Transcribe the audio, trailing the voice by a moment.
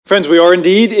Friends, we are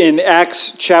indeed in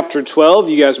Acts chapter 12.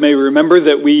 You guys may remember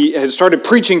that we had started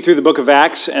preaching through the book of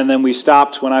Acts, and then we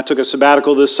stopped when I took a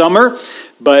sabbatical this summer.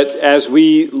 But as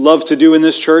we love to do in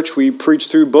this church, we preach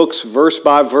through books verse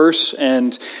by verse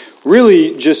and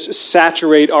really just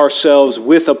saturate ourselves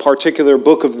with a particular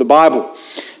book of the Bible.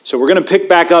 So we're going to pick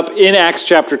back up in Acts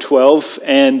chapter 12,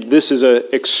 and this is an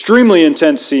extremely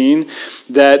intense scene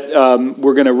that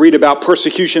we're going to read about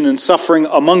persecution and suffering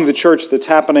among the church that's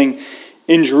happening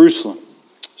in Jerusalem.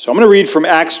 So I'm going to read from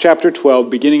Acts chapter 12,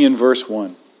 beginning in verse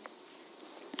 1.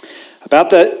 About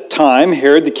that time,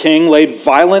 Herod the king laid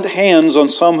violent hands on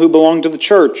some who belonged to the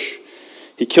church.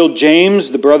 He killed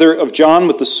James, the brother of John,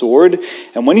 with the sword,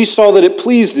 and when he saw that it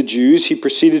pleased the Jews, he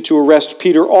proceeded to arrest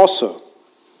Peter also.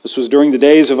 This was during the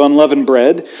days of unleavened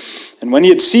bread, and when he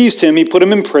had seized him, he put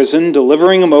him in prison,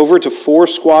 delivering him over to 4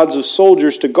 squads of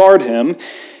soldiers to guard him,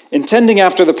 intending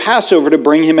after the Passover to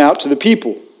bring him out to the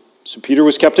people. So Peter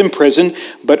was kept in prison,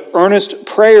 but earnest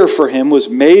prayer for him was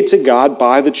made to God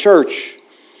by the church.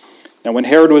 Now when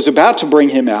Herod was about to bring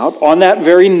him out, on that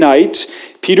very night,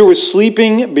 Peter was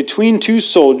sleeping between 2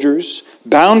 soldiers,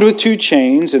 bound with 2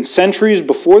 chains, and sentries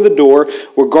before the door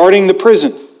were guarding the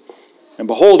prison. And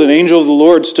behold, an angel of the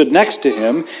Lord stood next to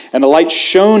him, and a light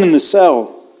shone in the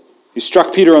cell. He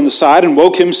struck Peter on the side and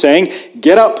woke him, saying,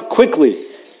 "Get up quickly."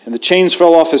 And the chains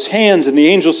fell off his hands, and the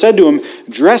angel said to him,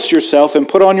 "Dress yourself and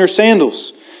put on your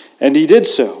sandals." And he did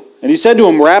so. And he said to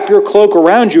him, "Wrap your cloak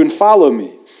around you and follow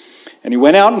me." And he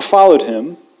went out and followed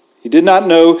him. He did not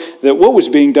know that what was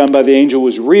being done by the angel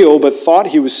was real, but thought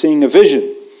he was seeing a vision.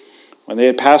 When they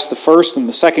had passed the first and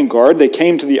the second guard, they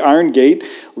came to the iron gate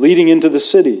leading into the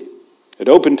city. It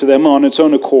opened to them on its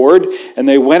own accord, and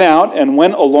they went out and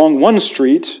went along one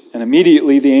street, and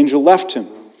immediately the angel left him.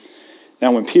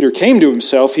 Now when Peter came to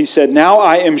himself, he said, "Now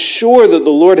I am sure that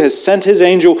the Lord has sent his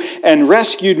angel and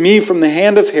rescued me from the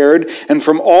hand of Herod and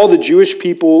from all the Jewish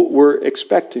people were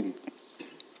expecting."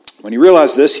 When he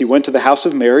realized this, he went to the house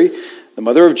of Mary, the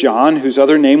mother of John, whose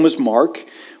other name was Mark,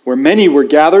 where many were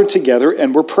gathered together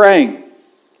and were praying.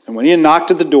 And when he had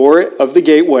knocked at the door of the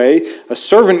gateway, a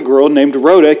servant girl named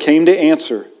Rhoda came to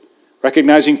answer.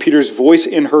 Recognizing Peter's voice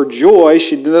in her joy,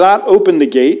 she did not open the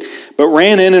gate, but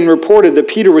ran in and reported that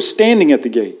Peter was standing at the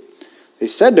gate. They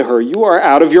said to her, "You are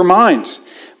out of your mind."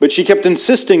 But she kept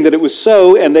insisting that it was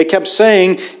so, and they kept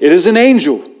saying, "It is an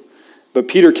angel." But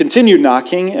Peter continued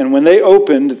knocking, and when they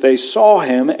opened, they saw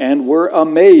him and were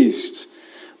amazed.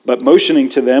 But motioning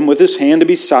to them with his hand to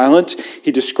be silent,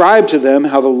 he described to them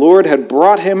how the Lord had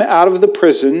brought him out of the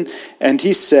prison, and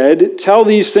he said, "Tell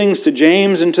these things to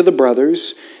James and to the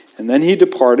brothers." And then he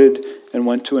departed and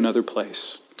went to another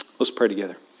place. Let's pray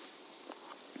together.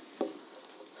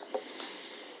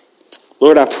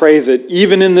 Lord, I pray that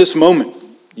even in this moment,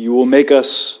 you will make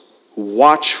us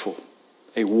watchful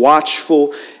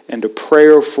and a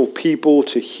prayerful people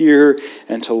to hear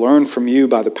and to learn from you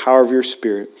by the power of your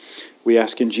Spirit. We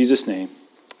ask in Jesus' name,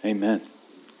 amen.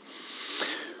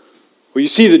 Well, you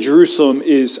see that Jerusalem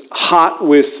is hot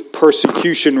with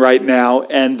persecution right now,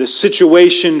 and the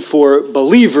situation for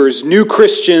believers, new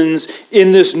Christians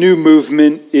in this new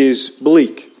movement is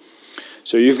bleak.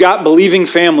 So you've got believing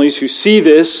families who see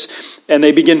this, and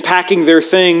they begin packing their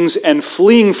things and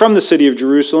fleeing from the city of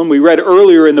Jerusalem. We read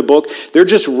earlier in the book, they're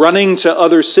just running to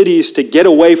other cities to get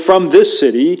away from this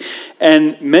city,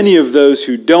 and many of those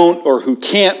who don't or who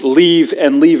can't leave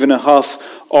and leave in a huff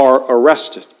are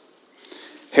arrested.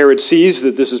 Herod sees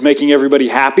that this is making everybody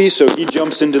happy, so he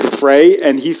jumps into the fray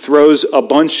and he throws a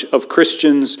bunch of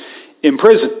Christians in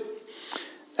prison.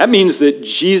 That means that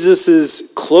Jesus'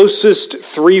 closest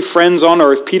 3 friends on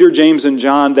earth, Peter, James, and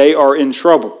John, they are in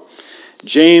trouble.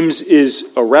 James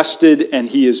is arrested and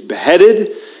he is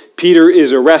beheaded. Peter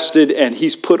is arrested and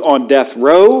he's put on death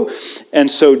row. And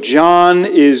so John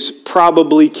is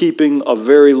probably keeping a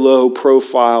very low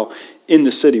profile in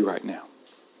the city right now.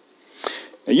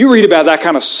 Now, you read about that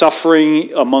kind of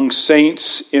suffering among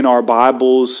saints in our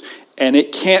Bibles, and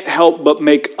it can't help but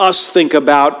make us think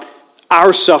about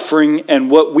our suffering and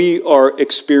what we are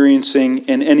experiencing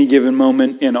in any given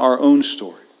moment in our own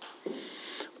story.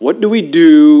 What do we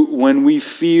do when we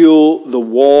feel the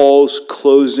walls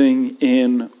closing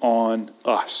in on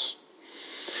us?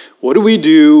 What do we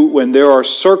do when there are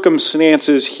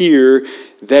circumstances here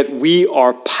that we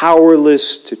are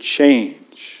powerless to change?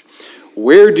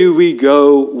 Where do we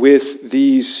go with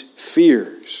these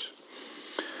fears?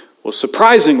 Well,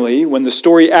 surprisingly, when the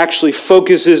story actually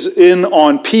focuses in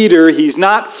on Peter, he's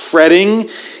not fretting,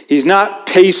 he's not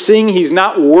pacing, he's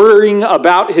not worrying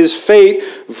about his fate.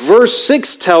 Verse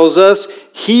 6 tells us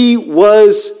he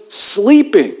was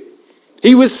sleeping.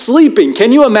 He was sleeping.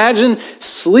 Can you imagine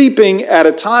sleeping at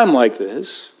a time like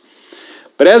this?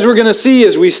 But as we're going to see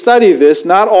as we study this,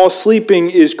 not all sleeping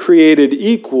is created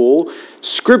equal.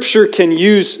 Scripture can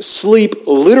use sleep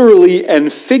literally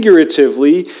and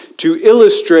figuratively to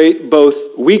illustrate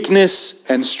both weakness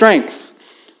and strength,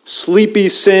 sleepy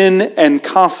sin and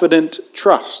confident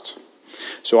trust.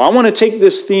 So I want to take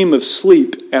this theme of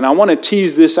sleep and I want to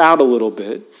tease this out a little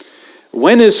bit.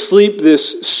 When is sleep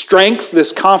this strength,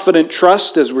 this confident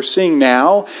trust as we're seeing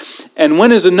now? And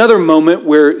when is another moment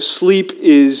where sleep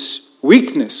is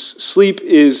weakness? Sleep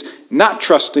is not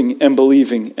trusting and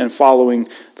believing and following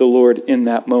the Lord in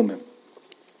that moment.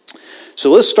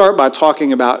 So let's start by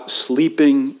talking about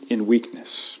sleeping in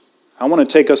weakness. I want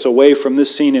to take us away from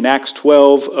this scene in Acts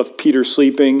 12 of Peter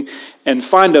sleeping and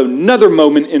find another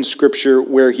moment in Scripture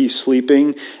where he's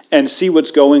sleeping and see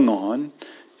what's going on.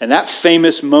 And that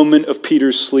famous moment of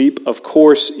Peter's sleep, of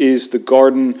course, is the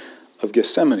Garden of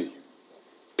Gethsemane.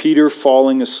 Peter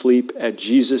falling asleep at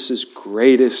Jesus'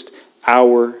 greatest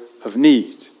hour of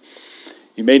need.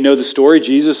 You may know the story.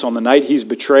 Jesus, on the night he's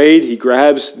betrayed, he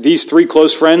grabs these three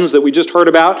close friends that we just heard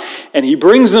about, and he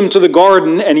brings them to the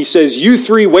garden, and he says, "You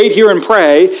three wait here and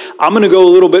pray. I'm going to go a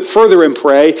little bit further and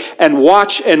pray, and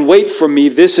watch and wait for me.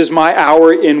 This is my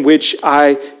hour in which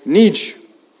I need you."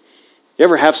 You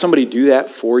ever have somebody do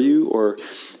that for you? Or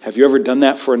have you ever done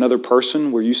that for another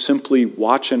person where you simply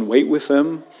watch and wait with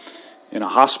them in a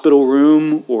hospital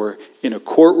room or in a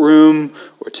courtroom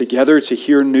or together to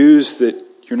hear news that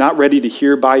you're not ready to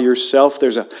hear by yourself?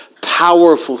 There's a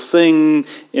powerful thing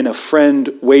in a friend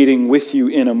waiting with you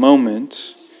in a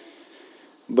moment.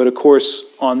 But of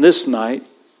course, on this night,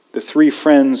 the three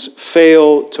friends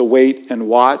fail to wait and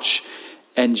watch,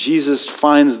 and Jesus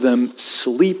finds them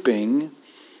sleeping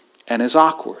and is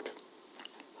awkward.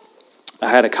 I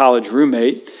had a college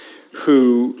roommate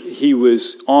who he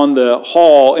was on the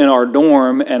hall in our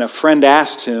dorm, and a friend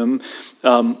asked him,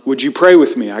 would you pray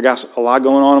with me? I got a lot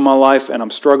going on in my life, and I'm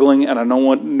struggling, and I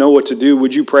don't know what to do.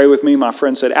 Would you pray with me? My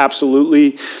friend said,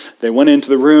 absolutely. They went into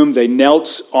the room. They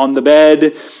knelt on the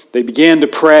bed. They began to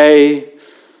pray,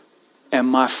 and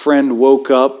my friend woke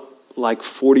up like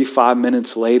 45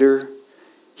 minutes later.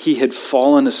 He had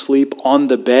fallen asleep on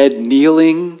the bed,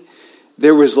 kneeling.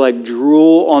 There was like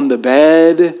drool on the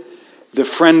bed. The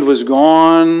friend was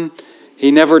gone.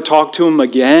 He never talked to him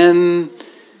again.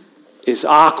 It's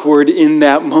awkward in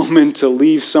that moment to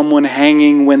leave someone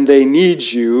hanging when they need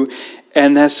you.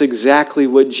 And that's exactly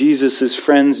what Jesus'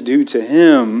 friends do to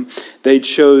him. They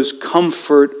chose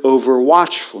comfort over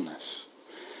watchfulness.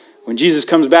 When Jesus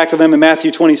comes back to them in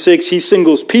Matthew 26, he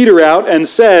singles Peter out and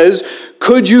says,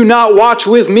 "Could you not watch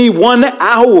with me 1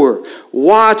 hour?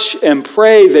 Watch and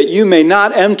pray that you may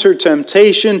not enter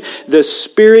temptation. The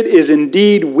spirit is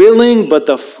indeed willing, but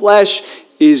the flesh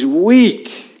is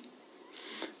weak."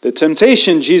 The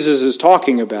temptation Jesus is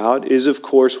talking about is, of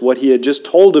course, what he had just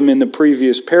told him in the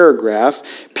previous paragraph,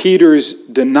 Peter's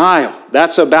denial.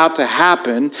 That's about to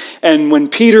happen. And when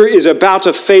Peter is about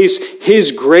to face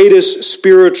his greatest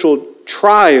spiritual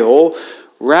trial,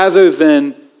 rather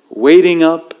than waiting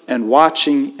up and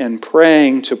watching and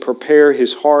praying to prepare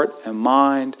his heart and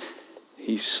mind,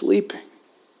 he's sleeping.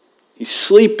 He's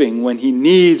sleeping when he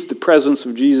needs the presence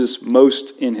of Jesus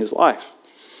most in his life.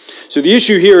 So the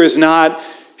issue here is not,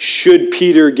 should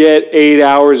Peter get 8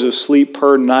 hours of sleep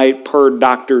per night per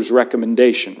doctor's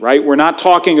recommendation, right? We're not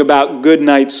talking about good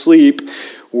night's sleep.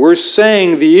 We're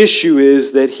saying the issue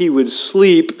is that he would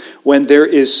sleep when there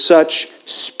is such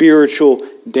spiritual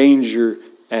danger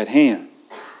at hand.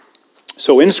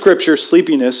 So in Scripture,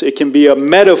 sleepiness, it can be a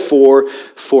metaphor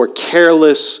for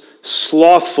careless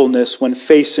slothfulness when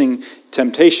facing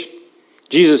temptation.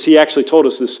 Jesus, he actually told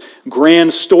us this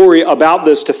grand story about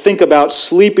this, to think about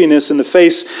sleepiness in the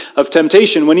face of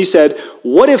temptation, when he said,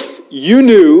 what if you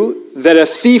knew that a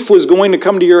thief was going to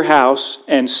come to your house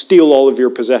and steal all of your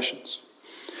possessions?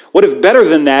 What if, better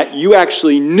than that, you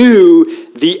actually knew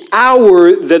the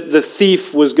hour that the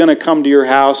thief was going to come to your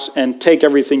house and take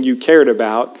everything you cared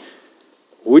about?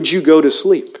 Would you go to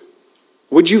sleep?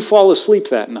 Would you fall asleep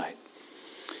that night?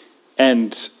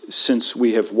 And since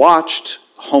we have watched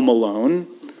Home Alone,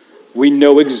 we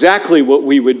know exactly what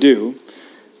we would do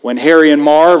when Harry and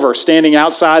Marv are standing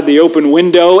outside the open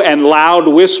window and loud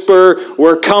whisper,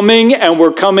 "We're coming, and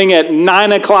we're coming at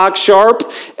 9 o'clock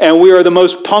sharp, and we are the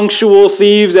most punctual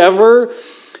thieves ever."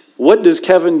 What does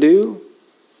Kevin do?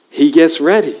 He gets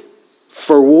ready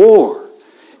for war.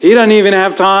 He doesn't even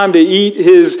have time to eat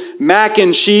his mac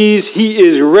and cheese. He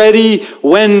is ready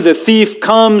when the thief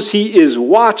comes. He is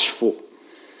watchful.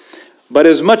 But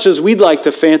as much as we'd like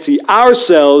to fancy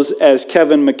ourselves as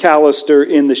Kevin McAllister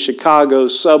in the Chicago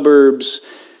suburbs,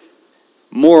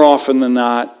 more often than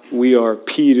not, we are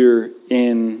Peter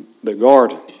in the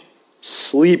garden,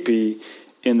 sleepy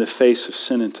in the face of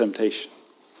sin and temptation.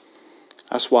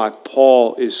 That's why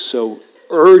Paul is so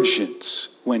urgent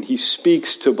when he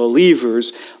speaks to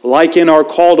believers, like in our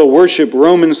call to worship,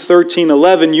 Romans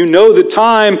 13:11, you know the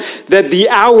time that the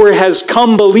hour has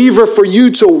come, believer, for you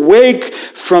to wake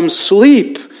from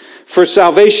sleep. For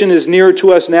salvation is nearer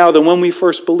to us now than when we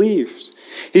first believed.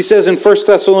 He says in 1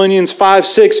 Thessalonians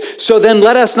 5:6, so then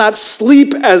let us not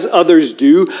sleep as others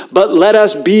do, but let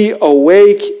us be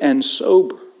awake and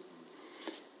sober.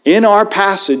 In our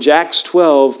passage, Acts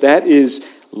 12, that is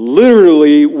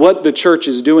literally what the church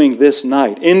is doing this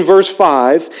night. In verse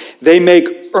 5, they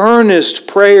make earnest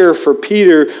prayer for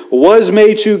Peter was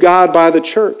made to God by the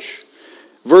church.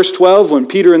 Verse 12, when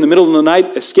Peter in the middle of the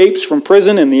night escapes from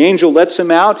prison and the angel lets him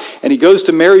out and he goes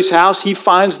to Mary's house, he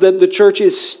finds that the church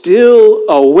is still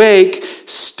awake,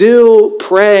 still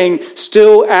praying,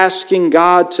 still asking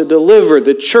God to deliver.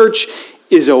 The church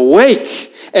is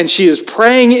awake and she is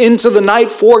praying into the night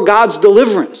for God's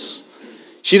deliverance.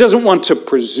 She doesn't want to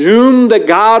presume that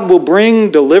God will bring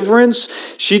deliverance.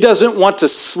 She doesn't want to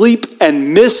sleep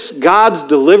and miss God's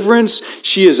deliverance.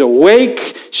 She is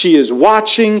awake. She is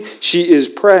watching. She is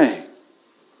praying.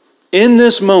 In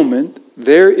this moment,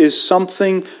 there is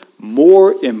something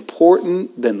more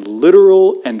important than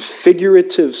literal and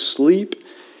figurative sleep.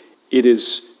 It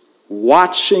is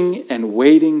watching and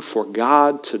waiting for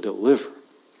God to deliver.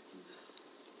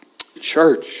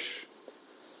 Church,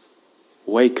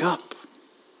 wake up.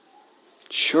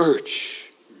 Church,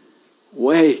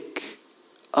 wake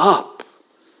up.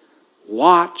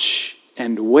 Watch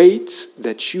and wait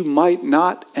that you might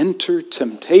not enter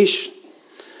temptation.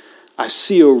 I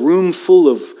see a room full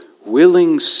of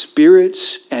willing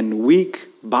spirits and weak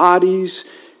bodies.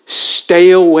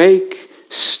 Stay awake,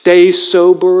 stay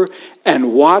sober,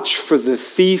 and watch for the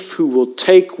thief who will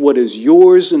take what is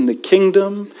yours in the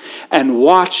kingdom, and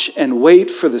watch and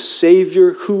wait for the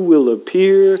Savior who will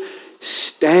appear.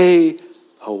 Stay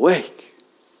awake.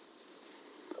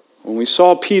 When we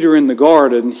saw Peter in the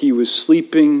garden, he was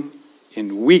sleeping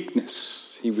in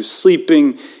weakness. He was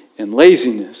sleeping in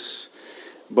laziness.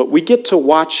 But we get to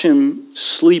watch him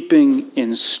sleeping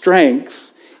in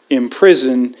strength in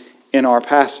prison in our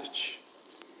passage.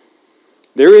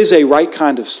 There is a right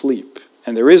kind of sleep,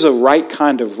 and there is a right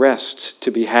kind of rest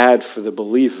to be had for the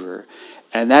believer,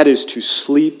 and that is to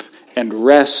sleep and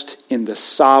rest in the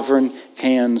sovereign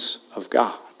hands of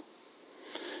God.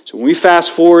 So when we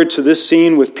fast forward to this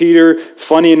scene with Peter,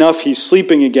 funny enough, he's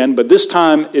sleeping again, but this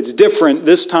time it's different.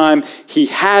 This time he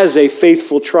has a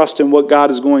faithful trust in what God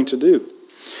is going to do.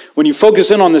 When you focus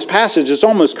in on this passage, it's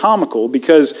almost comical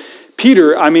because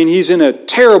Peter, he's in a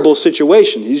terrible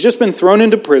situation. He's just been thrown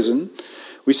into prison.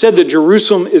 We said that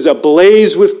Jerusalem is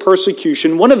ablaze with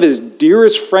persecution. One of his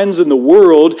dearest friends in the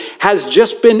world has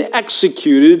just been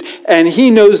executed, and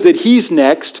he knows that he's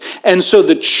next. And so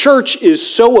the church is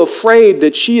so afraid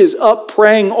that she is up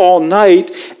praying all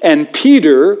night, and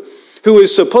Peter, who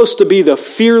is supposed to be the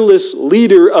fearless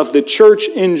leader of the church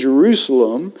in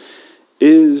Jerusalem,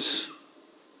 is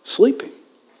sleeping.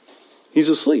 He's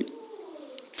asleep.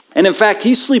 And in fact,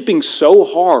 he's sleeping so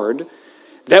hard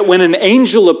that when an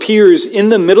angel appears in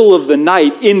the middle of the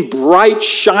night in bright,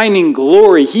 shining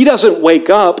glory, he doesn't wake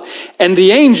up. And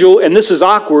the angel, and this is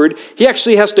awkward, he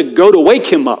actually has to go to wake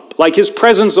him up. Like his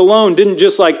presence alone didn't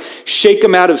just shake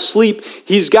him out of sleep.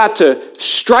 He's got to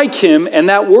strike him. And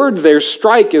that word there,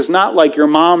 strike, is not like your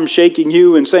mom shaking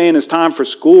you and saying it's time for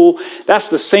school. That's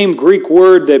the same Greek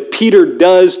word that Peter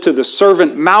does to the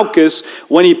servant Malchus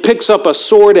when he picks up a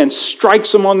sword and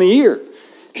strikes him on the ear.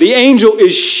 The angel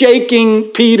is shaking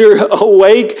Peter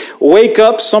awake. Wake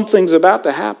up, something's about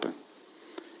to happen.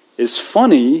 It's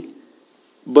funny,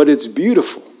 but it's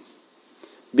beautiful.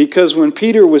 Because when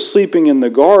Peter was sleeping in the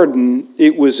garden,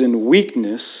 it was in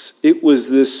weakness. It was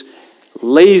this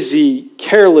lazy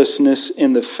carelessness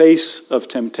in the face of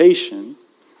temptation.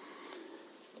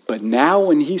 But now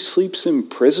when he sleeps in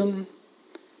prison,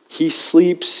 he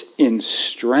sleeps in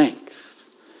strength.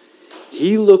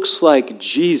 He looks like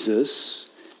Jesus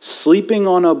sleeping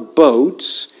on a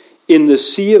boat in the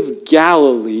Sea of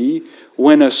Galilee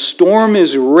when a storm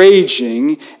is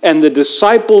raging and the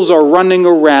disciples are running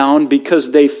around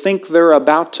because they think they're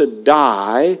about to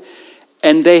die,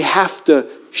 and they have to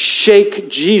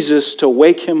shake Jesus to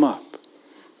wake him up.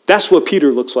 That's what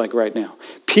Peter looks like right now.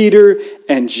 Peter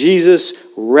and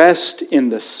Jesus rest in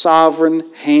the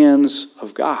sovereign hands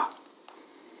of God.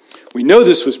 We know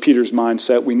this was Peter's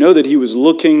mindset. We know that he was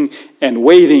looking and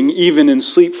waiting even in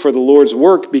sleep for the Lord's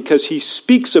work because he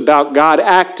speaks about God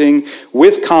acting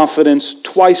with confidence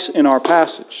twice in our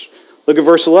passage. Look at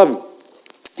verse 11.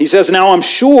 He says, "Now I'm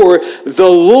sure the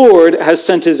Lord has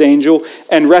sent his angel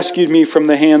and rescued me from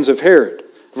the hands of Herod."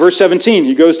 Verse 17,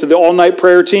 he goes to the all-night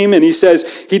prayer team and he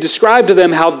says, he described to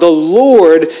them how the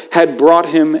Lord had brought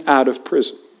him out of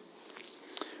prison.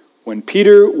 When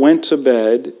Peter went to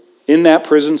bed in that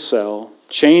prison cell,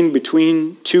 chained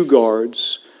between two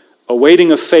guards,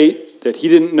 awaiting a fate that he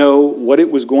didn't know what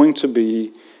it was going to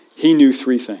be, he knew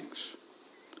three things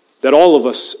that all of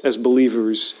us as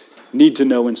believers need to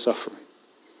know in suffering.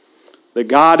 That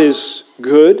God is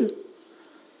good,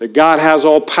 that God has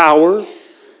all power,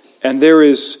 and there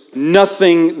is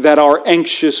nothing that our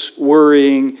anxious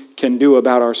worrying can do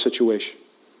about our situation.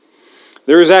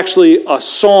 There is actually a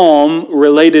psalm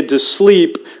related to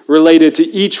sleep, related to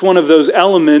each one of those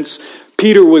elements.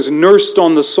 Peter was nursed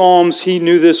on the Psalms. He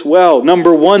knew this well.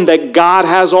 Number one, that God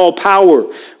has all power.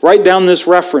 Write down this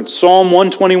reference, Psalm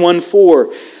 121:4.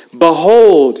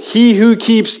 "Behold, he who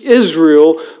keeps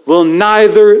Israel will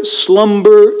neither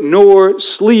slumber nor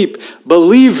sleep."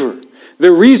 Believer,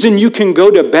 the reason you can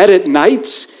go to bed at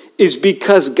night is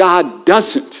because God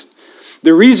doesn't.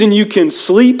 The reason you can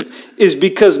sleep is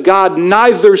because God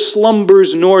neither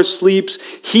slumbers nor sleeps.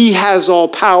 He has all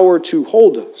power to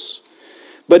hold us.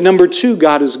 But number two,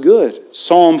 God is good.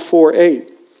 Psalm 4:8.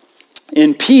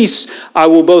 "In peace I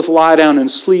will both lie down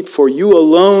and sleep, for you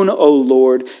alone, O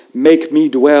Lord, make me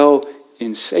dwell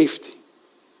in safety."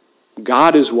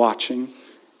 God is watching,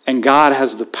 and God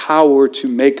has the power to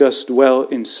make us dwell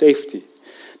in safety.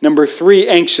 Number three,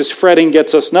 anxious fretting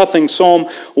gets us nothing. Psalm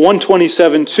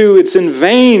 127:2, "It's in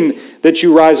vain that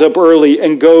you rise up early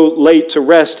and go late to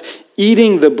rest,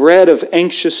 eating the bread of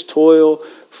anxious toil,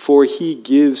 for he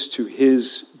gives to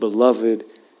his beloved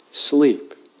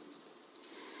sleep."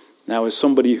 Now, as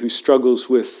somebody who struggles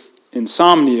with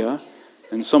insomnia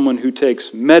and someone who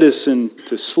takes medicine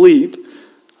to sleep,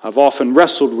 I've often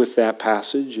wrestled with that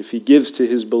passage. If he gives to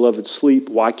his beloved sleep,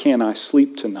 why can't I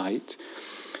sleep tonight?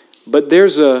 But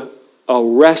there's a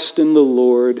rest in the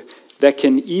Lord that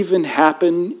can even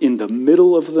happen in the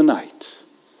middle of the night,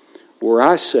 where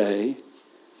I say,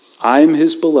 I'm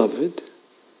his beloved,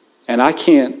 and I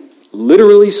can't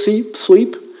literally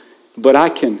sleep, but I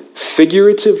can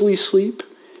figuratively sleep,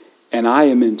 and I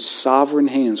am in sovereign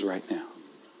hands right now.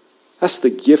 That's the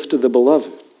gift of the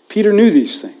beloved. Peter knew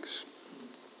these things.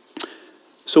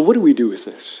 So what do we do with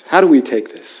this? How do we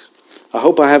take this? I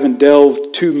hope I haven't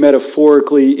delved too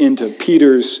metaphorically into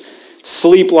Peter's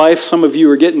sleep life. Some of you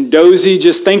are getting dozy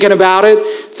just thinking about it,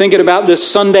 thinking about this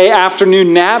Sunday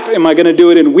afternoon nap. Am I going to do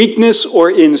it in weakness or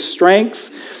in strength?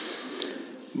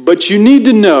 But you need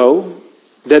to know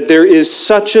that there is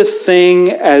such a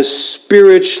thing as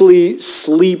spiritually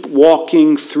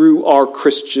sleepwalking through our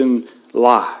Christian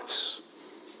lives.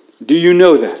 Do you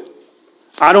know that?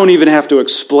 I don't even have to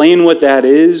explain what that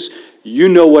is. You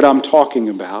know what I'm talking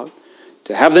about.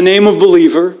 To have the name of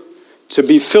believer, to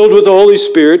be filled with the Holy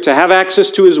Spirit, to have access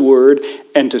to his word,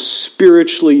 and to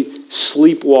spiritually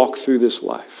sleepwalk through this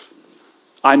life.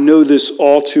 I know this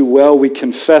all too well. We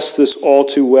confess this all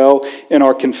too well in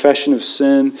our confession of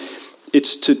sin.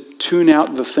 It's to tune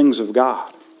out the things of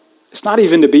God. It's not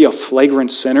even to be a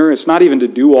flagrant sinner. It's not even to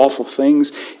do awful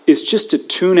things. It's just to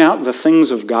tune out the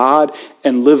things of God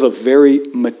and live a very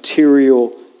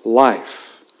material life.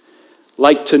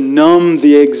 Like to numb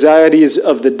the anxieties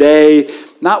of the day,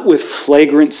 not with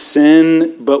flagrant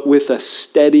sin, but with a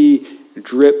steady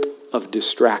drip of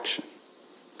distraction.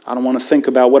 I don't want to think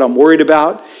about what I'm worried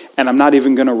about, and I'm not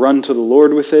even going to run to the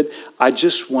Lord with it. I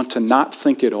just want to not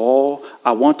think at all.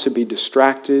 I want to be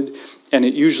distracted, and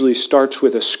it usually starts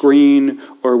with a screen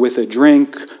or with a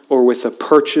drink or with a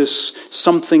purchase,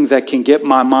 something that can get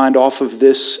my mind off of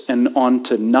this and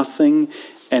onto nothing,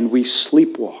 and we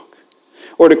sleepwalk.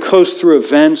 Or to coast through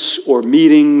events or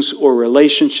meetings or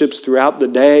relationships throughout the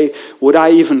day. Would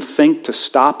I even think to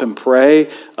stop and pray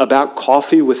about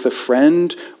coffee with a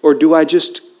friend? Or do I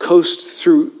just coast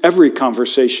through every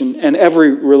conversation and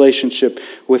every relationship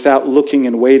without looking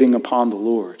and waiting upon the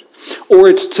Lord? Or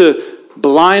it's to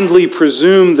blindly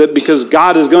presume that because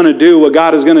God is going to do what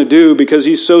God is going to do, because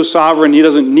he's so sovereign, he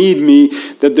doesn't need me,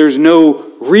 that there's no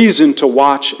reason to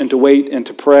watch and to wait and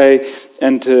to pray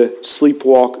and to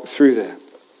sleepwalk through that.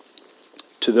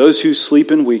 To those who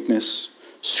sleep in weakness,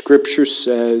 Scripture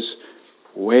says,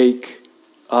 wake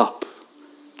up.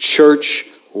 Church,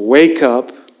 wake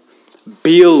up.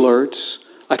 Be alert.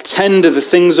 Attend to the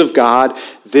things of God.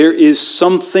 There is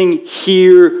something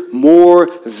here more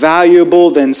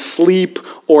valuable than sleep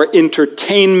or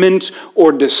entertainment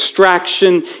or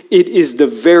distraction. It is the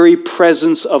very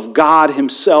presence of God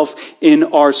himself in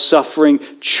our suffering.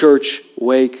 Church,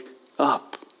 wake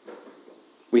up.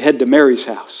 We head to Mary's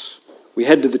house. We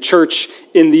head to the church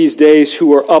in these days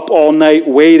who are up all night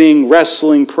waiting,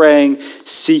 wrestling, praying,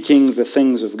 seeking the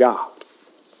things of God.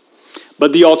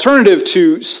 But the alternative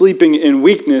to sleeping in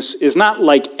weakness is not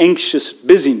like anxious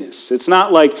busyness. It's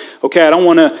not like, okay, I don't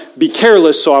want to be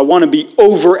careless, so I want to be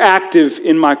overactive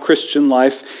in my Christian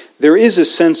life. There is a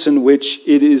sense in which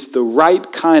it is the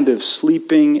right kind of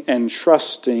sleeping and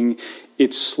trusting.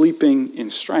 It's sleeping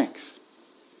in strength.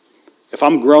 If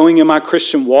I'm growing in my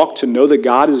Christian walk to know that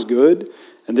God is good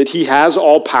and that he has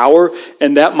all power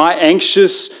and that my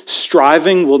anxious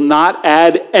striving will not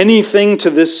add anything to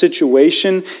this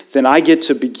situation, then I get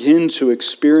to begin to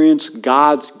experience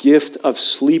God's gift of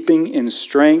sleeping in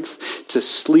strength, to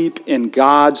sleep in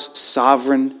God's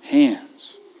sovereign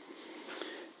hands.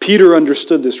 Peter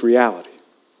understood this reality.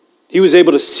 He was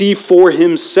able to see for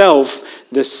himself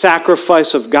the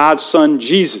sacrifice of God's Son,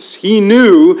 Jesus. He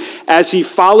knew as he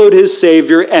followed his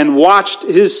Savior and watched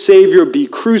his Savior be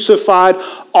crucified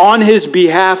on his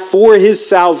behalf for his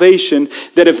salvation,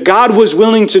 that if God was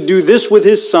willing to do this with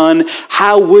his Son,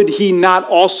 how would he not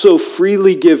also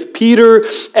freely give Peter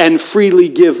and freely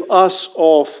give us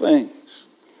all things?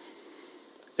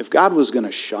 If God was going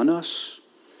to shun us,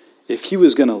 if he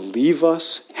was going to leave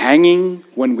us hanging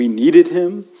when we needed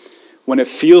him, when it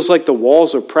feels like the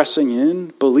walls are pressing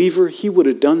in, believer, he would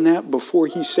have done that before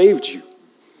he saved you.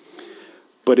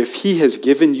 But if he has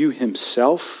given you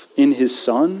himself in his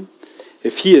Son,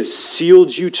 if he has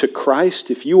sealed you to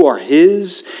Christ, if you are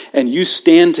his and you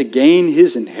stand to gain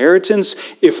his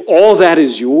inheritance, if all that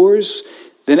is yours,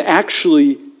 then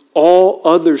actually all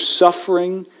other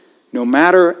suffering, no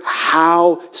matter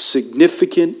how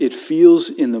significant it feels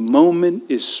in the moment,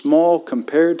 is small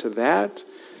compared to that.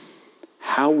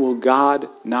 How will God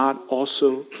not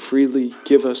also freely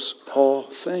give us all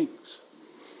things?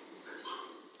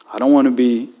 I don't want to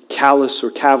be callous or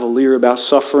cavalier about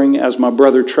suffering, as my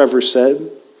brother Trevor said.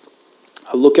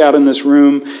 I look out in this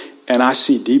room and I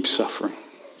see deep suffering.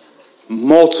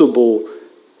 Multiple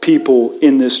people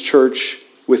in this church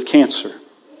with cancer.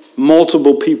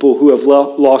 Multiple people who have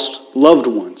lost loved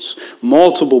ones.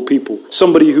 Multiple people.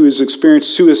 Somebody who has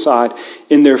experienced suicide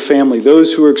in their family.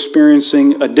 Those who are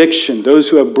experiencing addiction. Those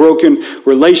who have broken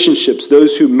relationships.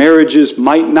 Those whose marriages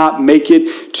might not make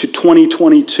it to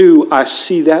 2022. I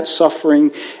see that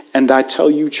suffering, and I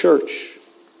tell you, church,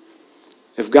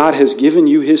 if God has given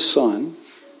you his Son,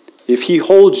 if he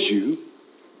holds you,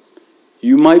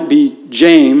 you might be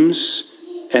James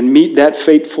and meet that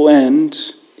fateful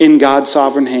end in God's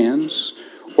sovereign hands,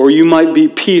 or you might be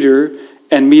Peter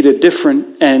and meet a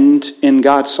different end in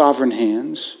God's sovereign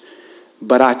hands.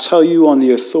 But I tell you on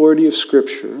the authority of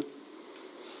Scripture,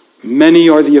 many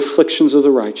are the afflictions of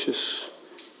the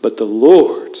righteous, but the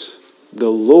Lord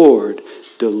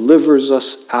delivers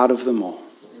us out of them all.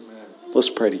 Amen. Let's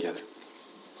pray together.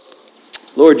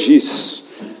 Lord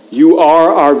Jesus, you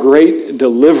are our great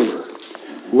deliverer.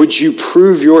 Would you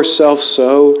prove yourself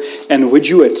so, and would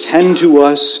you attend to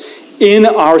us in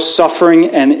our suffering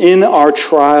and in our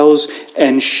trials,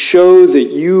 and show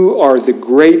that you are the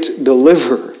great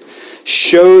deliverer.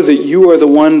 Show that you are the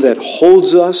one that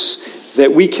holds us,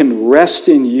 that we can rest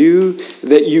in you,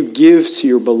 that you give to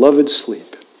your beloved sleep.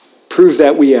 Prove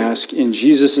that, we ask, in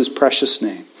Jesus' precious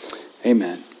name.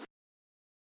 Amen.